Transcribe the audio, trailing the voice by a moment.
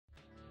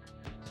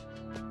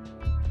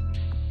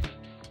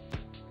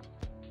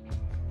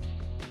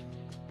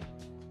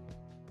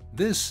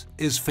This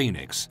is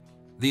FENIX,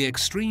 the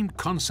extreme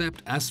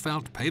concept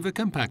asphalt paver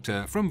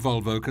compactor from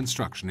Volvo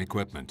Construction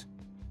Equipment.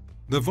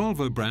 The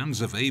Volvo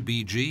brands of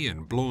ABG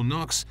and Blore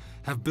Knox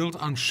have built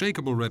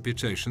unshakable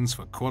reputations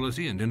for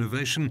quality and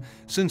innovation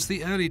since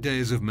the early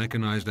days of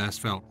mechanized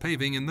asphalt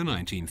paving in the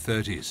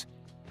 1930s.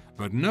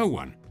 But no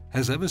one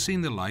has ever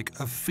seen the like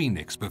of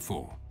FENIX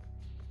before.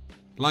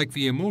 Like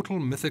the immortal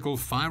mythical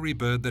fiery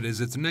bird that is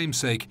its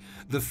namesake,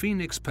 the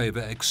FENIX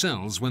paver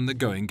excels when the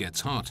going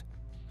gets hot.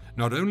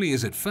 Not only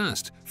is it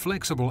fast,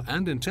 flexible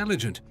and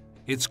intelligent,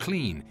 it's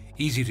clean,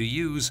 easy to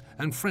use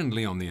and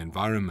friendly on the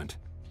environment.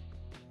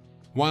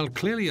 While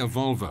clearly a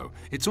Volvo,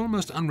 it's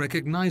almost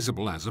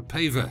unrecognizable as a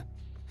paver.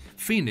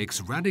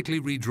 FENIX radically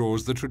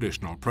redraws the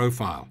traditional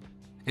profile.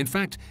 In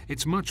fact,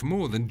 it's much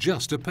more than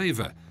just a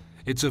paver.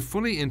 It's a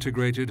fully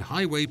integrated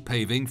highway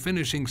paving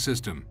finishing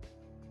system.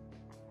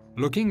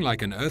 Looking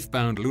like an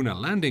earthbound lunar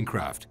landing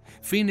craft,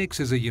 FENIX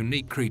is a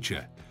unique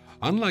creature.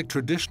 Unlike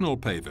traditional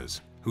pavers,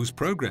 whose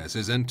progress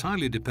is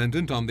entirely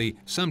dependent on the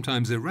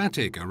sometimes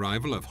erratic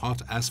arrival of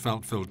hot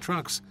asphalt-filled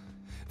trucks,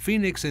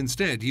 FENIX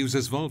instead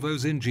uses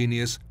Volvo's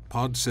ingenious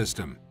pod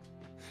system.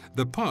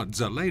 The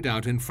pods are laid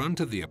out in front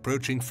of the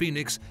approaching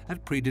FENIX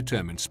at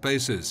predetermined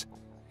spaces,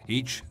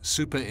 each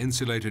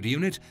super-insulated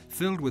unit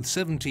filled with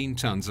 17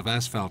 tons of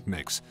asphalt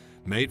mix,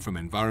 made from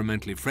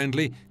environmentally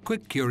friendly,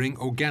 quick-curing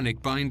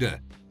organic binder.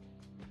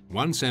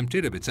 Once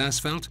emptied of its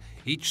asphalt,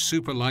 each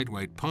super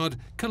lightweight pod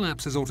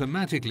collapses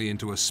automatically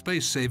into a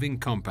space-saving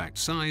compact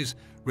size,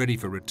 ready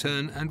for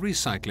return and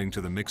recycling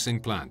to the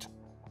mixing plant.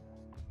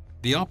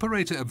 The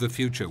operator of the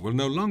future will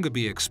no longer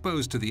be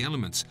exposed to the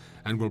elements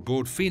and will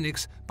board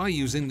FENIX by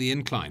using the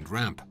inclined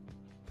ramp.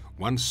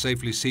 Once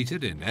safely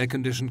seated in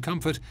air-conditioned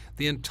comfort,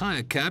 the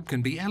entire cab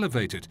can be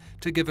elevated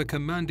to give a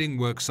commanding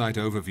worksite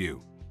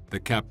overview. The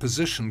cab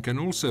position can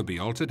also be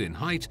altered in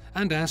height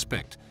and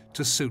aspect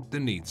to suit the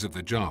needs of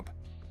the job.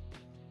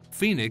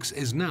 FENIX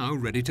is now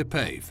ready to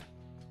pave.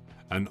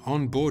 An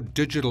onboard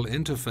digital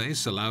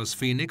interface allows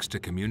FENIX to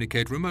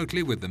communicate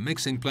remotely with the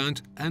mixing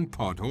plant and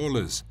pod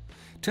haulers,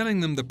 telling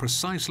them the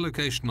precise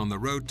location on the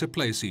road to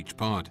place each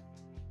pod.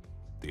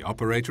 The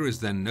operator is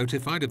then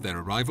notified of their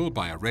arrival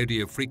by a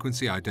radio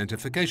frequency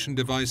identification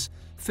device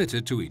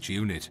fitted to each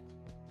unit.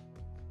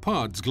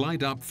 Pods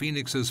glide up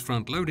FENIX's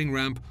front loading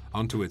ramp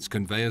onto its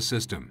conveyor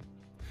system.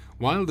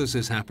 While this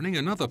is happening,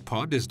 another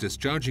pod is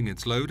discharging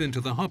its load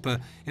into the hopper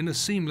in a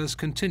seamless,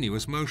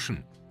 continuous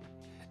motion.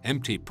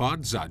 Empty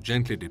pods are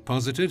gently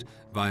deposited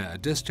via a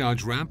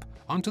discharge ramp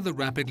onto the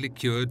rapidly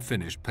cured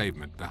finished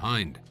pavement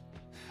behind.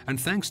 And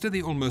thanks to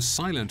the almost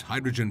silent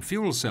hydrogen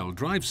fuel cell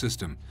drive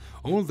system,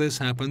 all this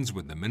happens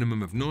with the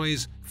minimum of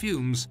noise,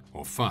 fumes,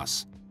 or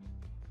fuss.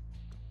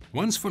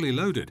 Once fully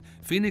loaded,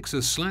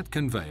 FENIX's slat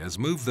conveyors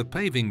move the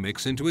paving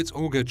mix into its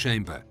auger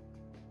chamber.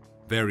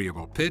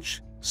 Variable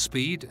pitch,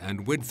 speed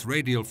and width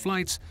radial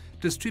flights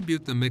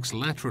distribute the mix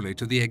laterally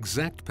to the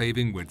exact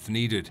paving width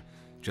needed,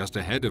 just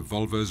ahead of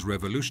Volvo's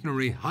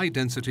revolutionary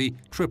high-density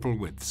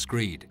triple-width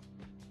screed.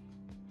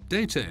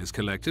 Data is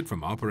collected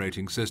from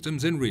operating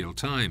systems in real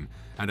time,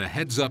 and a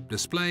heads-up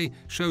display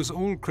shows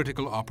all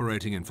critical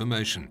operating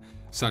information,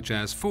 such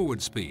as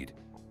forward speed,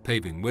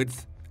 paving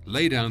width,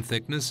 laydown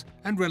thickness,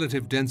 and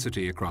relative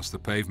density across the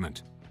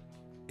pavement.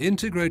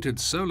 Integrated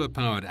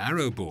solar-powered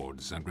arrow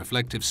boards and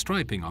reflective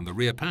striping on the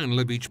rear panel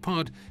of each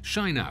pod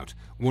shine out,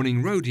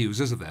 warning road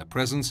users of their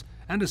presence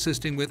and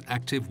assisting with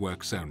active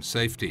work zone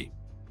safety.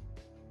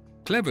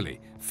 Cleverly,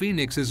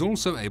 FENIX is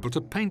also able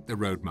to paint the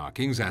road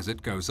markings as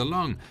it goes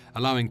along,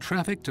 allowing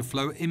traffic to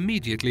flow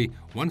immediately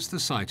once the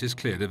site is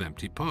cleared of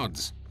empty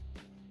pods.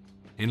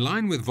 In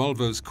line with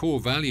Volvo's core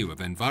value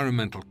of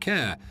environmental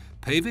care,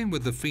 paving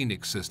with the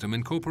FENIX system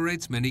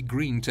incorporates many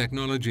green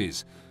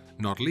technologies,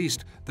 not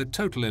least the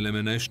total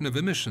elimination of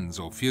emissions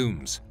or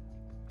fumes.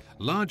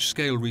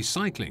 Large-scale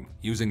recycling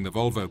using the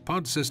Volvo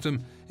pod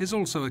system is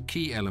also a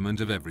key element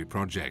of every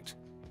project.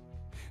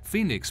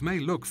 FENIX may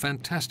look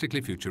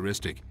fantastically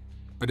futuristic,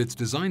 but its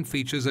design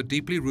features are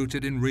deeply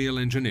rooted in real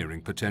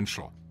engineering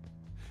potential.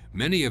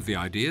 Many of the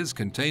ideas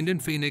contained in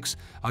FENIX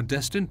are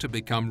destined to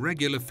become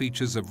regular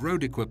features of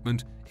road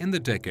equipment in the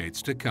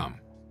decades to come.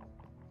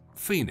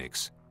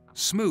 FENIX,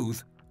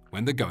 smooth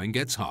when the going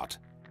gets hot.